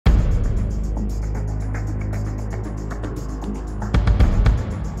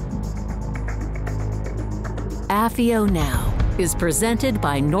AFIO Now is presented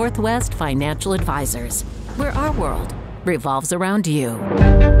by Northwest Financial Advisors, where our world revolves around you.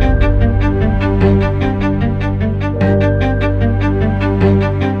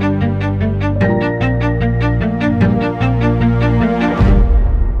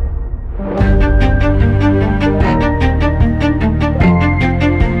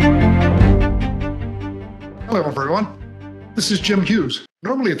 Hello, everyone. This is Jim Hughes.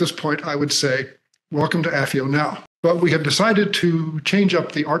 Normally at this point, I would say, welcome to AFIO Now. But we have decided to change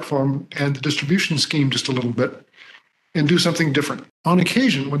up the art form and the distribution scheme just a little bit and do something different. On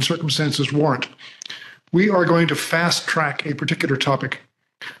occasion, when circumstances warrant, we are going to fast track a particular topic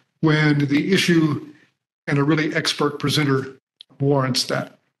when the issue and a really expert presenter warrants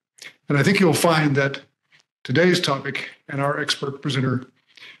that. And I think you'll find that today's topic and our expert presenter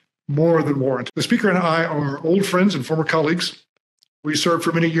more than warrant. The speaker and I are old friends and former colleagues. We served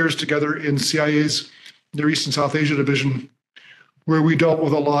for many years together in CIA's Near East and South Asia Division, where we dealt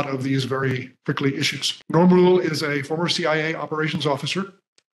with a lot of these very prickly issues. Norm Roule is a former CIA operations officer,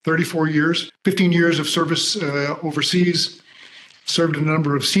 34 years, 15 years of service overseas, served in a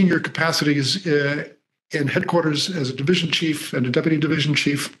number of senior capacities in headquarters as a division chief and a deputy division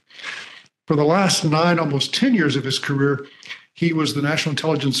chief. For the last 9, almost 10 years of his career, he was the national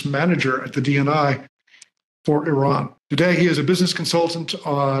intelligence manager at the DNI for Iran. Today, he is a business consultant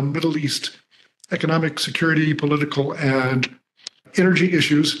on Middle East economic, security, political, and energy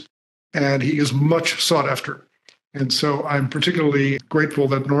issues, and he is much sought after. And so I'm particularly grateful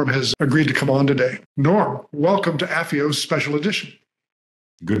that Norm has agreed to come on today. Norm, welcome to AFIO's special edition.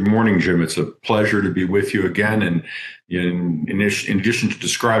 Good morning, Jim. It's a pleasure to be with you again. And in addition to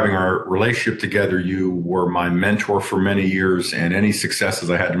describing our relationship together, you were my mentor for many years, and any successes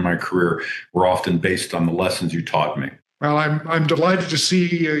I had in my career were often based on the lessons you taught me. Well, I'm delighted to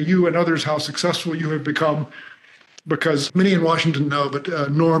see you and others how successful you have become, because many in Washington know, but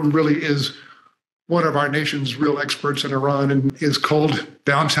Norm really is one of our nation's real experts in Iran and is called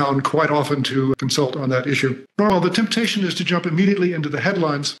downtown quite often to consult on that issue. Norm, the temptation is to jump immediately into the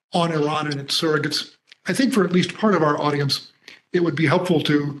headlines on Iran and its surrogates. I think for at least part of our audience, it would be helpful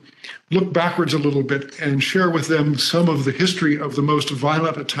to look backwards a little bit and share with them some of the history of the most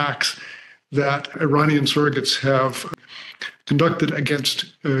violent attacks that Iranian surrogates have conducted against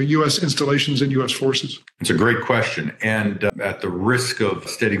U.S. installations and U.S. forces? It's a great question. And at the risk of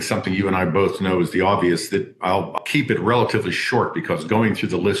stating something you and I both know is the obvious, that I'll keep it relatively short because going through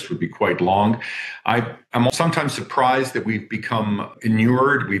the list would be quite long. I'm sometimes surprised that we've become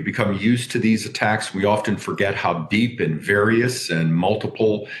inured, we've become used to these attacks. We often forget how deep and various and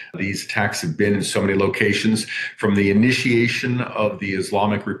multiple these attacks have been in so many locations. From the initiation of the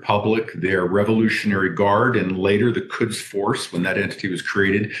Islamic Republic, their Revolutionary Guard, and later the Quds Force, when that entity was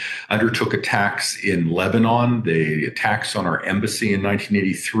created, undertook attacks in Lebanon, the attacks on our embassy in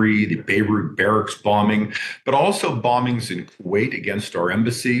 1983, the Beirut barracks bombing, but also bombings in Kuwait against our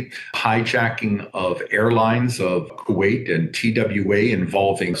embassy, hijacking of airlines of Kuwait and TWA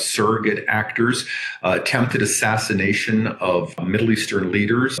involving surrogate actors, attempted assassination of Middle Eastern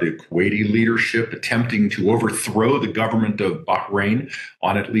leaders, the Kuwaiti leadership attempting to overthrow the government of Bahrain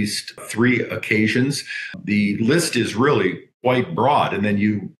on at least 3 occasions. The list is really quite broad. And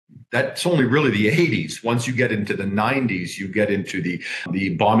then that's only really the 80s. Once you get into the 90s, you get into the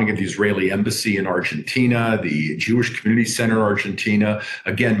bombing of the Israeli embassy in Argentina, the Jewish Community Center in Argentina,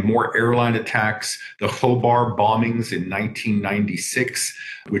 again, more airline attacks, the Khobar bombings in 1996,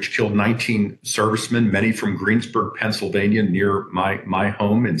 which killed 19 servicemen, many from Greensburg, Pennsylvania, near my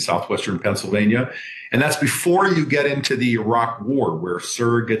home in southwestern Pennsylvania. And that's before you get into the Iraq War, where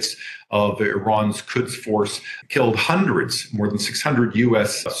surrogates of Iran's Quds Force killed hundreds, more than 600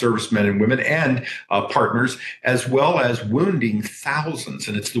 U.S. servicemen and women and partners, as well as wounding thousands.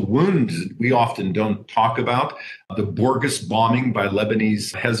 And it's the wounds that we often don't talk about. The Bourgas bombing by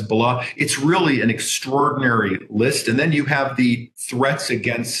Lebanese Hezbollah. It's really an extraordinary list. And then you have the threats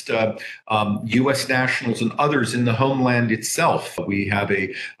against U.S. nationals and others in the homeland itself. We have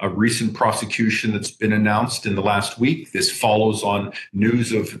a recent prosecution that's been announced in the last week. This follows on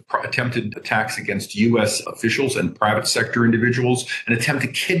news of attempted attacks against U.S. officials and private sector individuals, an attempt to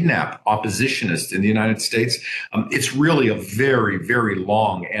kidnap oppositionists in the United States. It's really a very, very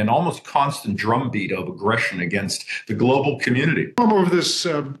long and almost constant drumbeat of aggression against the global community. Over this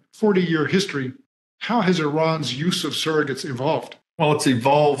 40-year history, how has Iran's use of surrogates evolved? Well, it's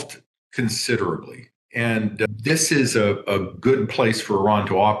evolved considerably. And this is a good place for Iran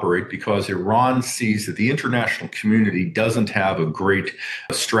to operate because Iran sees that the international community doesn't have a great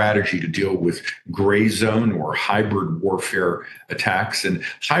strategy to deal with gray zone or hybrid warfare attacks. And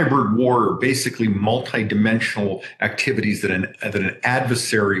hybrid war are basically multidimensional activities that an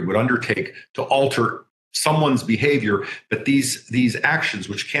adversary would undertake to alter someone's behavior, but these actions,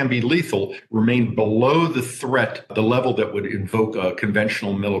 which can be lethal, remain below the threat, the level that would invoke a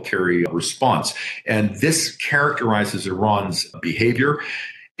conventional military response. And this characterizes Iran's behavior.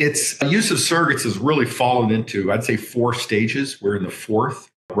 Its use of surrogates has really fallen into, I'd say, 4 stages. We're in the 4th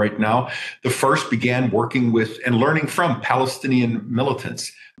right now. The first began working with and learning from Palestinian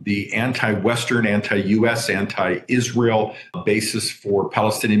militants. The anti-Western, anti-U.S., anti-Israel basis for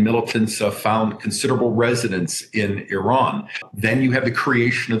Palestinian militants found considerable resonance in Iran. Then you have the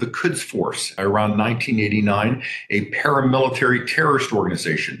creation of the Quds Force around 1989, a paramilitary terrorist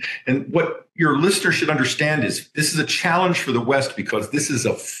organization. And what your listeners should understand is this is a challenge for the West because this is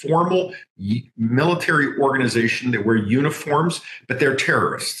a formal military organization that wear uniforms, but they're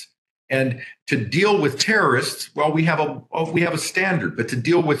terrorists. And to deal with terrorists, well, we have a standard, but to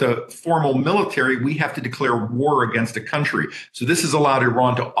deal with a formal military, we have to declare war against a country. So this has allowed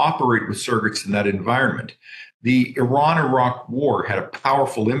Iran to operate with surrogates in that environment. The Iran-Iraq war had a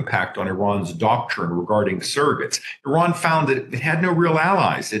powerful impact on Iran's doctrine regarding surrogates. Iran found that it had no real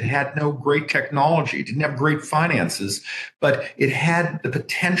allies. It had no great technology. It didn't have great finances, but it had the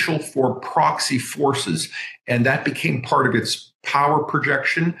potential for proxy forces, and that became part of its power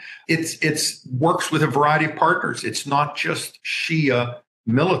projection. It's works with a variety of partners. It's not just Shia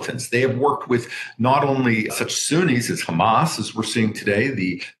militants. They have worked with not only such Sunnis as Hamas, as we're seeing today,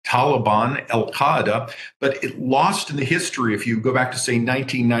 the Taliban, Al-Qaeda, but it lost in the history. If you go back to, say,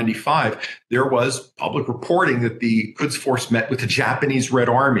 1995, there was public reporting that the Quds Force met with the Japanese Red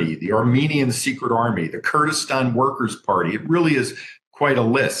Army, the Armenian Secret Army, the Kurdistan Workers' Party. It really is quite a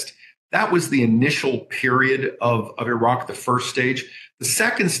list. That was the initial period of Iraq, the first stage. The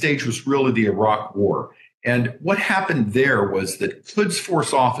second stage was really the Iraq War. And what happened there was that Quds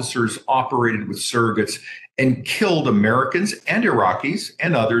Force officers operated with surrogates and killed Americans and Iraqis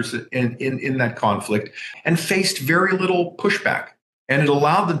and others in that conflict and faced very little pushback. And it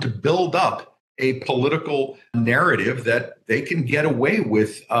allowed them to build up a political narrative that they can get away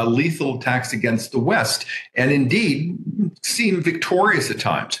with lethal attacks against the West and indeed seem victorious at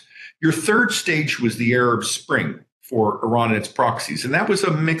times. Your third stage was the Arab Spring for Iran and its proxies, and that was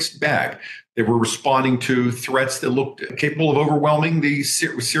a mixed bag. They were responding to threats that looked capable of overwhelming the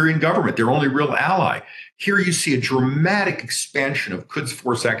Syrian government, their only real ally. Here you see a dramatic expansion of Quds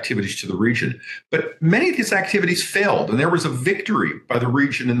Force activities to the region. But many of these activities failed, and there was a victory by the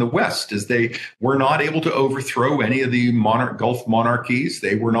region in the West as they were not able to overthrow any of the Gulf monarchies.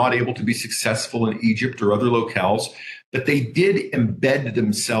 They were not able to be successful in Egypt or other locales, but they did embed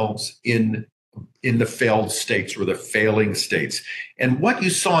themselves in the failed states or the failing states. And what you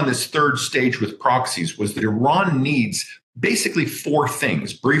saw in this third stage with proxies was that Iran needs basically 4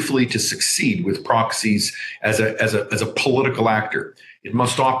 things briefly to succeed with proxies as a political actor. It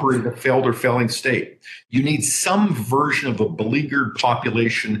must operate in a failed or failing state. You need some version of a beleaguered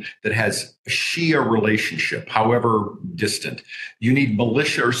population that has a Shia relationship, however distant. You need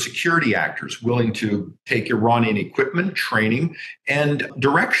militia or security actors willing to take Iranian equipment, training, and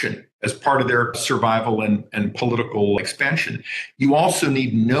direction as part of their survival and political expansion. You also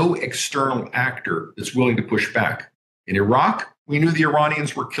need no external actor that's willing to push back. In Iraq, we knew the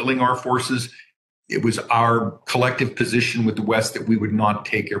Iranians were killing our forces. It was our collective position with the West that we would not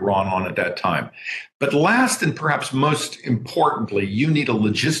take Iran on at that time. But last and perhaps most importantly, you need a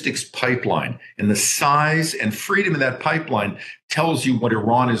logistics pipeline. And the size and freedom of that pipeline tells you what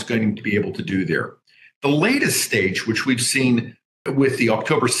Iran is going to be able to do there. The latest stage, which we've seen with the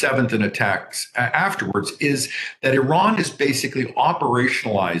October 7th and attacks afterwards, is that Iran is basically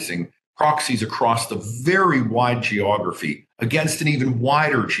operationalizing proxies across the very wide geography against an even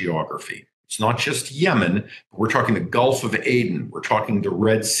wider geography. It's not just Yemen. We're talking the Gulf of Aden. We're talking the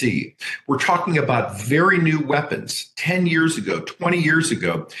Red Sea. We're talking about very new weapons. 10 years ago, 20 years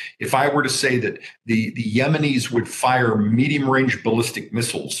ago, if I were to say that the Yemenis would fire medium-range ballistic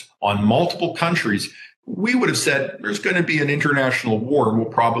missiles on multiple countries, we would have said there's going to be an international war and we'll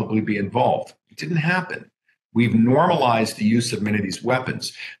probably be involved. It didn't happen. We've normalized the use of many of these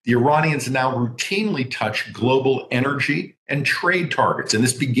weapons. The Iranians now routinely touch global energy and trade targets. And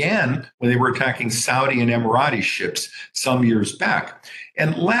this began when they were attacking Saudi and Emirati ships some years back.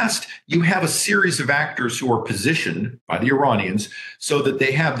 And last, you have a series of actors who are positioned by the Iranians so that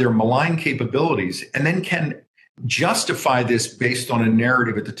they have their malign capabilities and then can justify this based on a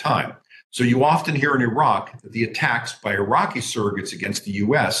narrative at the time. So you often hear in Iraq that the attacks by Iraqi surrogates against the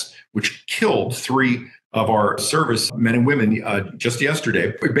U.S., which killed 3 of our service men and women just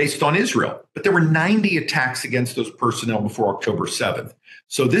yesterday, were based on Israel. But there were 90 attacks against those personnel before October 7th.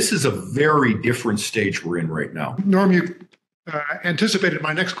 So this is a very different stage we're in right now. Norm, you anticipated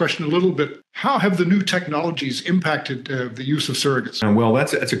my next question a little bit. How have the new technologies impacted the use of surrogates? Well,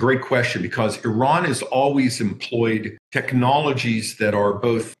 that's a great question, because Iran has always employed technologies that are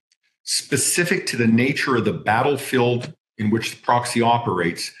both specific to the nature of the battlefield in which the proxy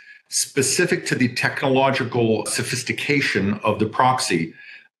operates, specific to the technological sophistication of the proxy,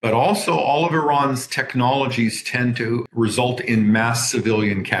 but also all of Iran's technologies tend to result in mass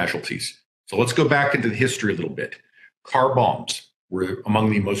civilian casualties. So let's go back into the history a little bit. Car bombs were among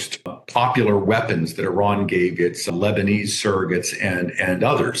the most popular weapons that Iran gave its Lebanese surrogates and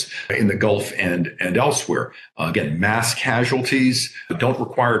others in the Gulf and elsewhere. Again, mass casualties don't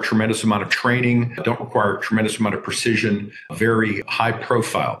require a tremendous amount of training, don't require a tremendous amount of precision, very high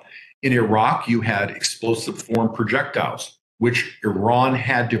profile. In Iraq, you had explosive form projectiles, which Iran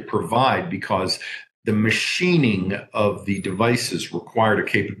had to provide because the machining of the devices required a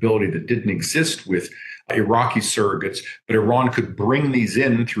capability that didn't exist with Iraqi surrogates, but Iran could bring these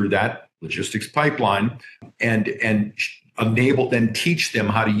in through that logistics pipeline and teach them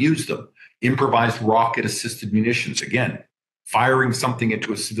how to use them. Improvised rocket-assisted munitions, again, firing something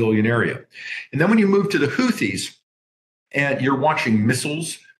into a civilian area. And then when you move to the Houthis, and you're watching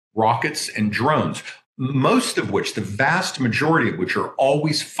missiles, rockets, and drones, most of which, the vast majority of which, are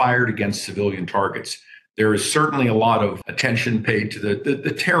always fired against civilian targets. There is certainly a lot of attention paid to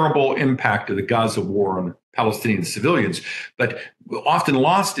the terrible impact of the Gaza war on Palestinian civilians. But often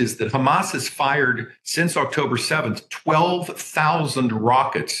lost is that Hamas has fired, since October 7th, 12,000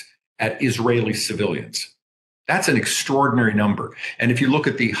 rockets at Israeli civilians. That's an extraordinary number. And if you look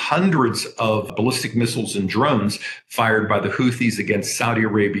at the hundreds of ballistic missiles and drones fired by the Houthis against Saudi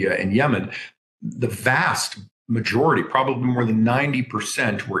Arabia and Yemen, the vast majority, probably more than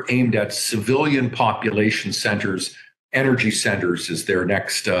 90%, were aimed at civilian population centers. Energy centers is their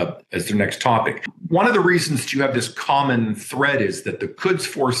next topic. One of the reasons that you have this common thread is that the Quds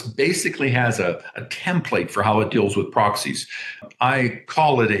Force basically has a template for how it deals with proxies. I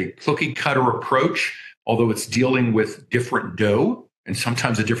call it a cookie cutter approach, although it's dealing with different dough and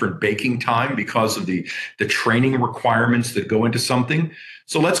sometimes a different baking time because of the training requirements that go into something.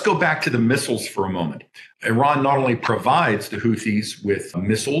 So let's go back to the missiles for a moment. Iran not only provides the Houthis with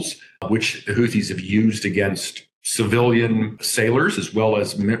missiles, which the Houthis have used against civilian sailors as well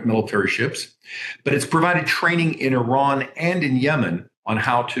as military ships, but it's provided training in Iran and in Yemen on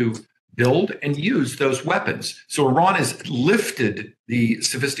how to build and use those weapons. So Iran has lifted the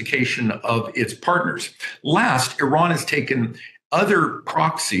sophistication of its partners. Last, Iran has taken other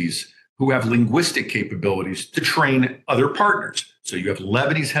proxies who have linguistic capabilities to train other partners. So you have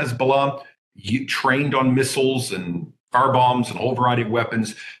Lebanese Hezbollah, trained on missiles and car bombs and a whole variety of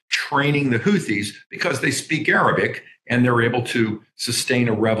weapons, training the Houthis because they speak Arabic and they're able to sustain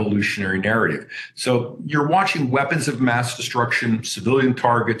a revolutionary narrative. So you're watching weapons of mass destruction, civilian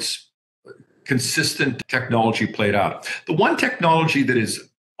targets, consistent technology played out. The one technology that is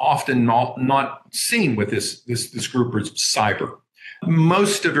often not seen with this group is cyber.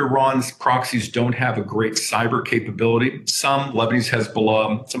 Most of Iran's proxies don't have a great cyber capability. Some, Lebanese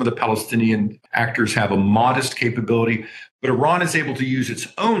Hezbollah, some of the Palestinian actors have a modest capability, but Iran is able to use its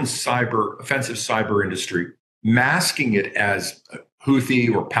own offensive cyber industry, masking it as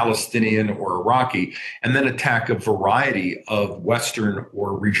Houthi or Palestinian or Iraqi, and then attack a variety of Western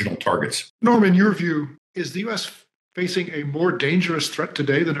or regional targets. Norm, in your view, is the U.S. facing a more dangerous threat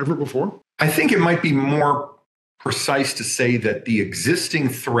today than ever before? I think it might be more precise to say that the existing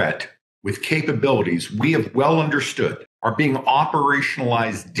threat with capabilities we have well understood are being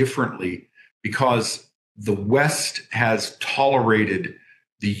operationalized differently because the West has tolerated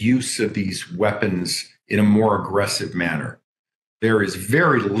the use of these weapons in a more aggressive manner. There is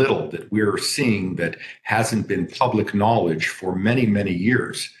very little that we're seeing that hasn't been public knowledge for many, many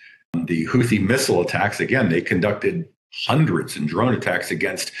years. The Houthi missile attacks, again, they conducted hundreds and drone attacks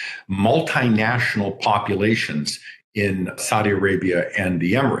against multinational populations in Saudi Arabia and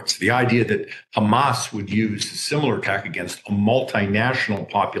the Emirates. The idea that Hamas would use a similar attack against a multinational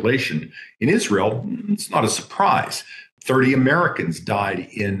population in Israel, it's not a surprise. 30 Americans died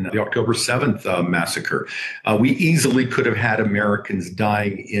in the October 7th massacre. We easily could have had Americans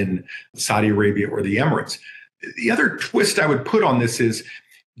dying in Saudi Arabia or the Emirates. The other twist I would put on this is,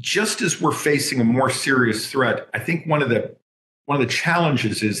 just as we're facing a more serious threat, I think one of the one of the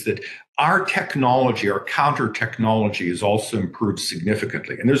challenges is that our technology, our counter technology, has also improved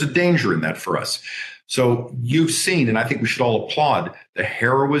significantly. And there's a danger in that for us. So you've seen, and I think we should all applaud the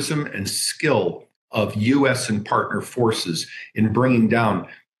heroism and skill of U.S. and partner forces in bringing down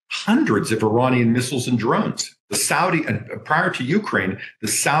hundreds of Iranian missiles and drones. The Saudi, prior to Ukraine, the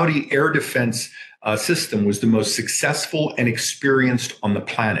Saudi air defense system was the most successful and experienced on the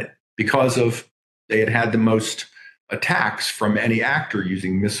planet because of they had the most attacks from any actor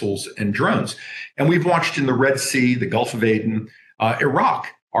using missiles and drones. And we've watched in the Red Sea, the Gulf of Aden, Iraq,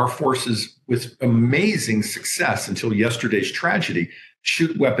 our forces with amazing success until yesterday's tragedy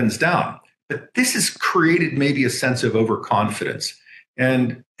shoot weapons down. But this has created maybe a sense of overconfidence.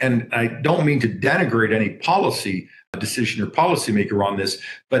 And I don't mean to denigrate any policy decision or policymaker on this,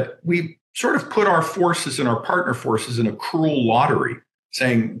 but we sort of put our forces and our partner forces in a cruel lottery,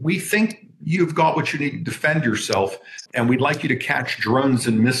 saying, we think you've got what you need to defend yourself, and we'd like you to catch drones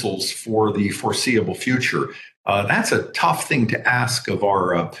and missiles for the foreseeable future. That's a tough thing to ask of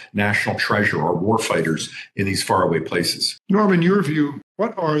our national treasure, our warfighters in these faraway places. Norm, in your view,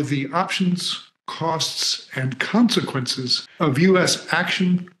 what are the options, costs, and consequences of U.S.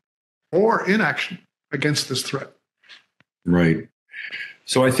 action or inaction against this threat? Right.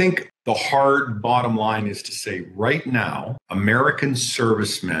 So I think the hard bottom line is to say right now, American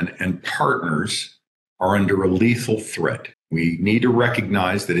servicemen and partners are under a lethal threat. We need to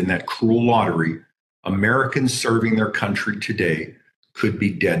recognize that in that cruel lottery, Americans serving their country today could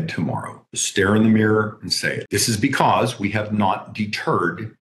be dead tomorrow. Stare in the mirror and say it. This is because we have not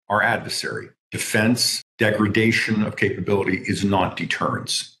deterred our adversary. Defense, degradation of capability is not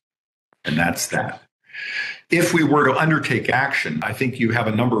deterrence. And that's that. If we were to undertake action, I think you have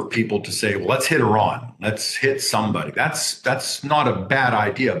a number of people to say, well, let's hit Iran. Let's hit somebody. That's not a bad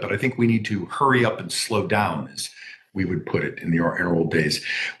idea, but I think we need to hurry up and slow down, as we would put it in our old days.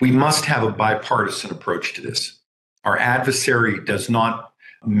 We must have a bipartisan approach to this. Our adversary does not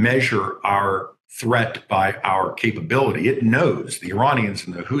measure our threat by our capability. It knows, the Iranians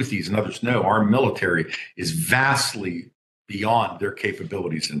and the Houthis and others know, our military is vastly beyond their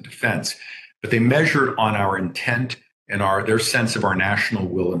capabilities in defense. But they measure it on our intent and their sense of our national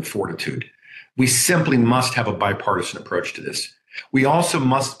will and fortitude. We simply must have a bipartisan approach to this. We also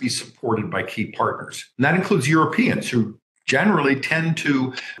must be supported by key partners. And that includes Europeans who generally tend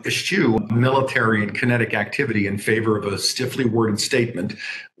to eschew military and kinetic activity in favor of a stiffly worded statement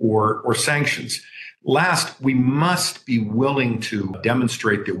or sanctions. Last, we must be willing to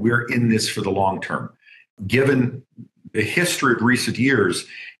demonstrate that we're in this for the long term. Given the history of recent years,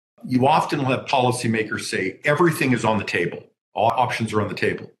 you often will have policymakers say everything is on the table. All options are on the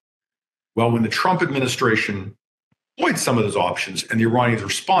table. Well, when the Trump administration employed some of those options and the Iranians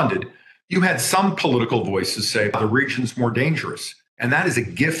responded, you had some political voices say the region's more dangerous. And that is a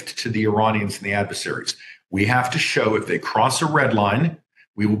gift to the Iranians and the adversaries. We have to show if they cross a red line,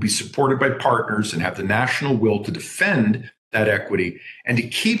 we will be supported by partners and have the national will to defend that equity and to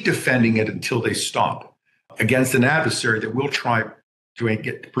keep defending it until they stop against an adversary that will try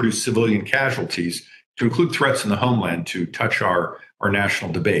to produce civilian casualties, to include threats in the homeland, to touch our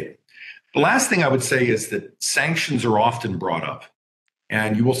national debate. The last thing I would say is that sanctions are often brought up.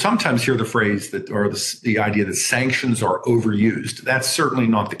 And you will sometimes hear the phrase the idea that sanctions are overused. That's certainly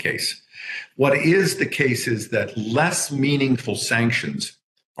not the case. What is the case is that less meaningful sanctions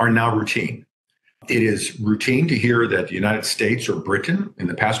are now routine. It is routine to hear that the United States or Britain, in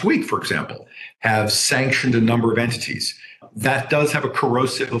the past week, for example, have sanctioned a number of entities. That does have a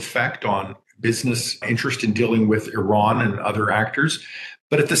corrosive effect on business interest in dealing with Iran and other actors.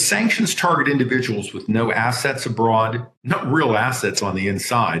 But if the sanctions target individuals with no assets abroad, not real assets on the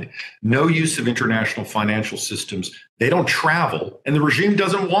inside, no use of international financial systems, they don't travel, and the regime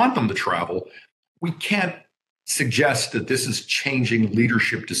doesn't want them to travel, we can't suggest that this is changing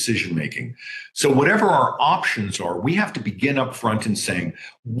leadership decision-making. So whatever our options are, we have to begin up front in saying,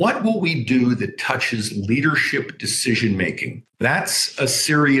 what will we do that touches leadership decision-making? That's a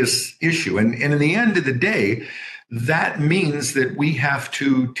serious issue. And in the end of the day, that means that we have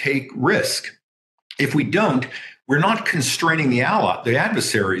to take risk. If we don't, we're not constraining the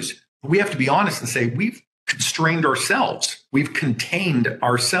adversaries. We have to be honest and say, we've constrained ourselves. We've contained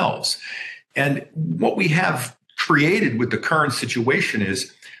ourselves. And what we have created with the current situation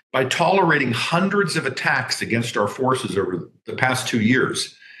is by tolerating hundreds of attacks against our forces over the past 2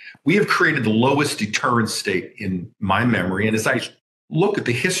 years, we have created the lowest deterrence state in my memory. And as I look at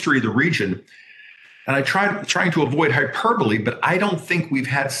the history of the region, and I trying to avoid hyperbole, but I don't think we've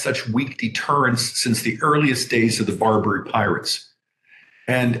had such weak deterrence since the earliest days of the Barbary pirates.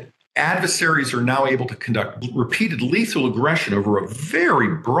 And adversaries are now able to conduct repeated lethal aggression over a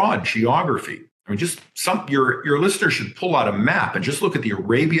very broad geography. I mean, just your listeners should pull out a map and just look at the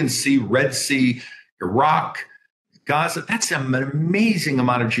Arabian Sea, Red Sea, Iraq, Gaza. That's an amazing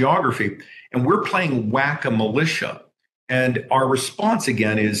amount of geography. And we're playing whack-a-militia. And our response,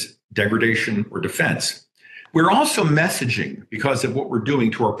 again, is degradation or defense. We're also messaging, because of what we're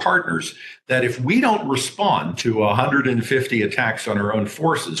doing to our partners, that if we don't respond to 150 attacks on our own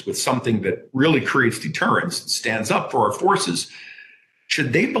forces with something that really creates deterrence, stands up for our forces,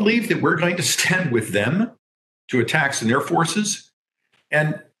 should they believe that we're going to stand with them to attacks on their forces?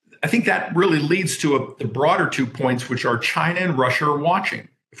 And I think that really leads to the broader 2 points, which are China and Russia are watching.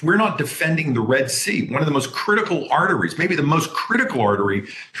 If we're not defending the Red Sea, one of the most critical arteries, maybe the most critical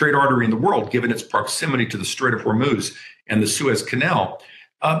trade artery in the world, given its proximity to the Strait of Hormuz and the Suez Canal,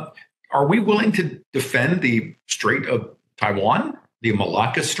 are we willing to defend the Strait of Taiwan, the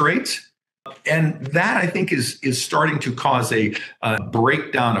Malacca Straits? And that, I think, is starting to cause a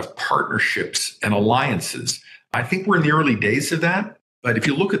breakdown of partnerships and alliances. I think we're in the early days of that. But if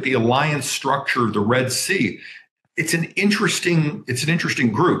you look at the alliance structure of the Red Sea, it's an interesting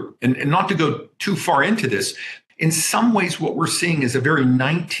group. And not to go too far into this, in some ways, what we're seeing is a very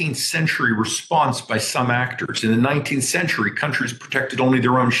 19th century response by some actors. In the 19th century, countries protected only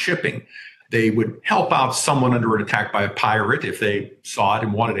their own shipping. They would help out someone under an attack by a pirate if they saw it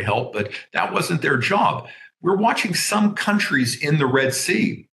and wanted to help, but that wasn't their job. We're watching some countries in the Red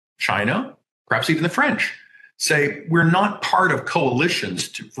Sea, China, perhaps even the French, say we're not part of coalitions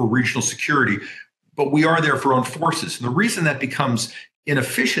for regional security, but we are there for our own forces. And the reason that becomes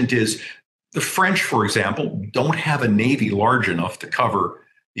inefficient is the French, for example, don't have a navy large enough to cover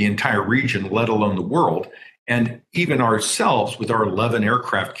the entire region, let alone the world. And even ourselves, with our 11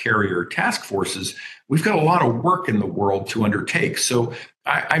 aircraft carrier task forces, we've got a lot of work in the world to undertake. So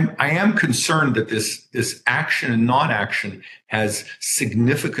I am concerned that this action and non-action has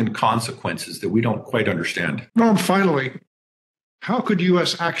significant consequences that we don't quite understand. Norm, finally, how could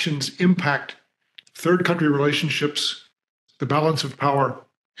U.S. actions impact third country relationships, the balance of power,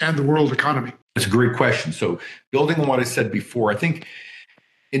 and the world economy? That's a great question. So building on what I said before, I think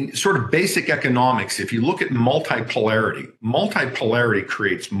in sort of basic economics, if you look at multipolarity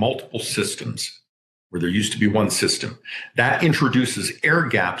creates multiple systems where there used to be one system. That introduces air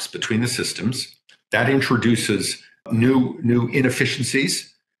gaps between the systems. That introduces new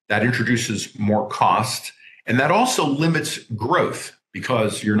inefficiencies. That introduces more cost. And that also limits growth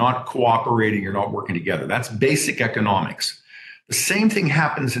because you're not cooperating, you're not working together. That's basic economics. The same thing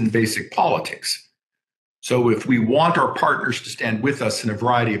happens in basic politics. So if we want our partners to stand with us in a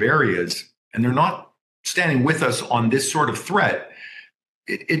variety of areas, and they're not standing with us on this sort of threat,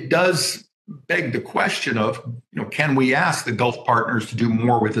 it does beg the question of, can we ask the Gulf partners to do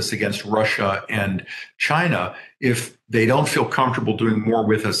more with us against Russia and China if they don't feel comfortable doing more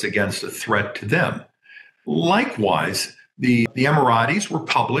with us against a threat to them? Likewise, the Emiratis were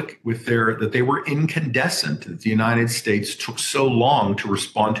public with that they were incandescent, that the United States took so long to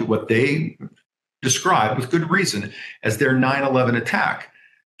respond to what they described with good reason as their 9/11 attack.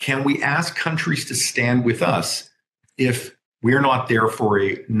 Can we ask countries to stand with us if we're not there for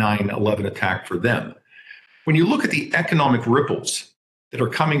a 9/11 attack for them? When you look at the economic ripples that are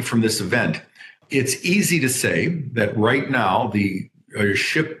coming from this event, it's easy to say that right now the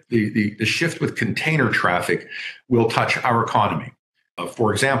shift with container traffic will touch our economy.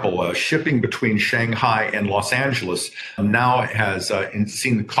 For example, shipping between Shanghai and Los Angeles now has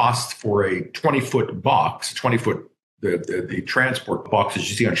seen the cost for a 20-foot box, the transport boxes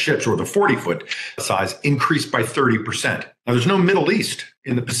you see on ships, or the 40-foot size, increased by 30%. Now, there's no Middle East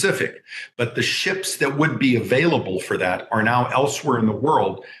in the Pacific, but the ships that would be available for that are now elsewhere in the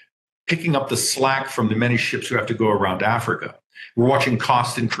world, picking up the slack from the many ships who have to go around Africa. We're watching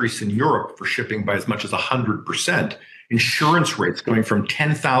cost increase in Europe for shipping by as much as 100%. Insurance rates going from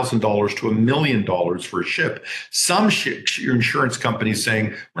 $10,000 to $1 million for a ship. Some insurance companies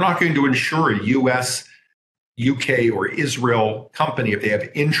saying, we're not going to insure a US, UK, or Israel company if they have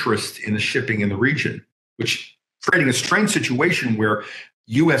interest in the shipping in the region, which creating a strange situation where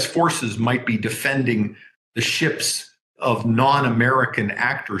US forces might be defending the ships of non-American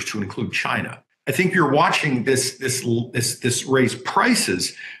actors, to include China. I think you're watching this raise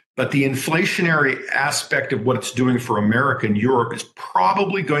prices, but the inflationary aspect of what it's doing for America and Europe is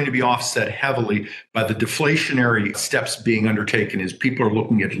probably going to be offset heavily by the deflationary steps being undertaken as people are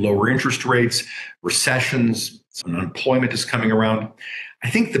looking at lower interest rates, recessions, some unemployment is coming around. I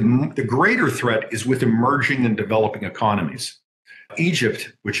think the greater threat is with emerging and developing economies.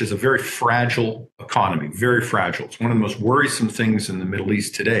 Egypt, which is a very fragile economy, very fragile. It's one of the most worrisome things in the Middle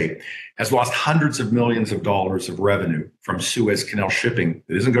East today, has lost hundreds of millions of dollars of revenue from Suez Canal shipping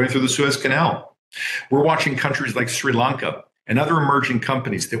that isn't going through the Suez Canal. We're watching countries like Sri Lanka and other emerging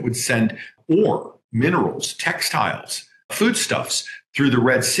companies that would send ore, minerals, textiles, foodstuffs through the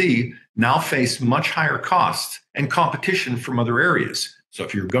Red Sea now face much higher costs and competition from other areas. So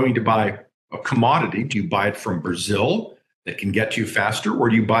if you're going to buy a commodity, do you buy it from Brazil that can get to you faster, or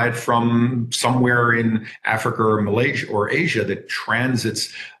do you buy it from somewhere in Africa or Malaysia or Asia that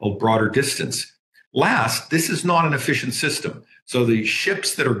transits a broader distance? Last, this is not an efficient system. So the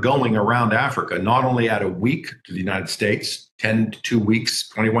ships that are going around Africa not only add a week to the United States, 10 to 2 weeks,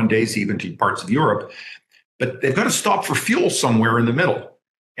 21 days even to parts of Europe, but they've got to stop for fuel somewhere in the middle.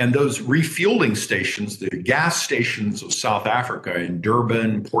 And those refueling stations, the gas stations of South Africa in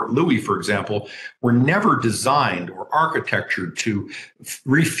Durban, Port Louis, for example, were never designed or architectured to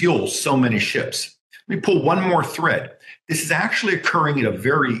refuel so many ships. Let me pull one more thread. This is actually occurring at a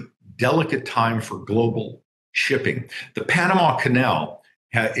very delicate time for global shipping. The Panama Canal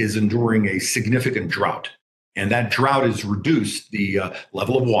is enduring a significant drought, and that drought has reduced the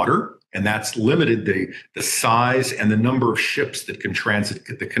level of water, and that's limited the size and the number of ships that can transit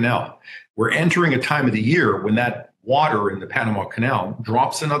the canal. We're entering a time of the year when that water in the Panama Canal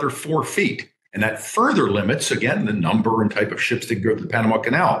drops another 4 feet. And that further limits, again, the number and type of ships that go to the Panama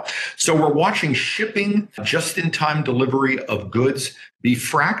Canal. So we're watching shipping, just-in-time delivery of goods be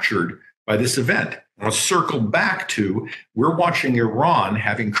fractured by this event. I'll circle back to, we're watching Iran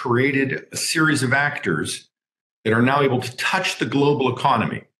having created a series of actors that are now able to touch the global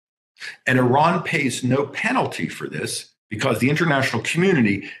economy. And Iran pays no penalty for this because the international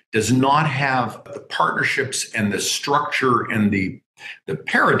community does not have the partnerships and the structure and the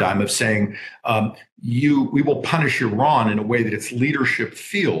paradigm of saying, we will punish Iran in a way that its leadership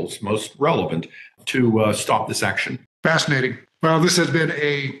feels most relevant to stop this action. Fascinating. Well, this has been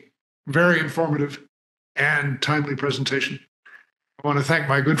a very informative and timely presentation. I want to thank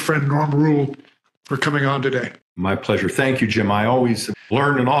my good friend Norm Roule for coming on today. My pleasure. Thank you, Jim. I always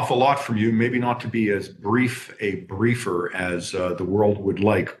learn an awful lot from you, maybe not to be as briefer as the world would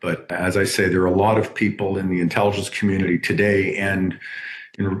like. But as I say, there are a lot of people in the intelligence community today and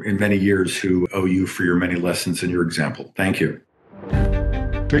in many years who owe you for your many lessons and your example. Thank you.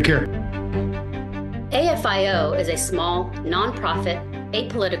 Take care. AFIO is a small, nonprofit,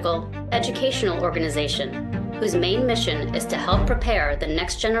 apolitical, educational organization whose main mission is to help prepare the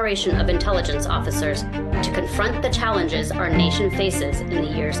next generation of intelligence officers to confront the challenges our nation faces in the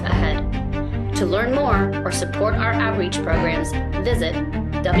years ahead. To learn more or support our outreach programs, visit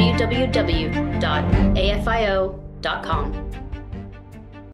www.afio.com.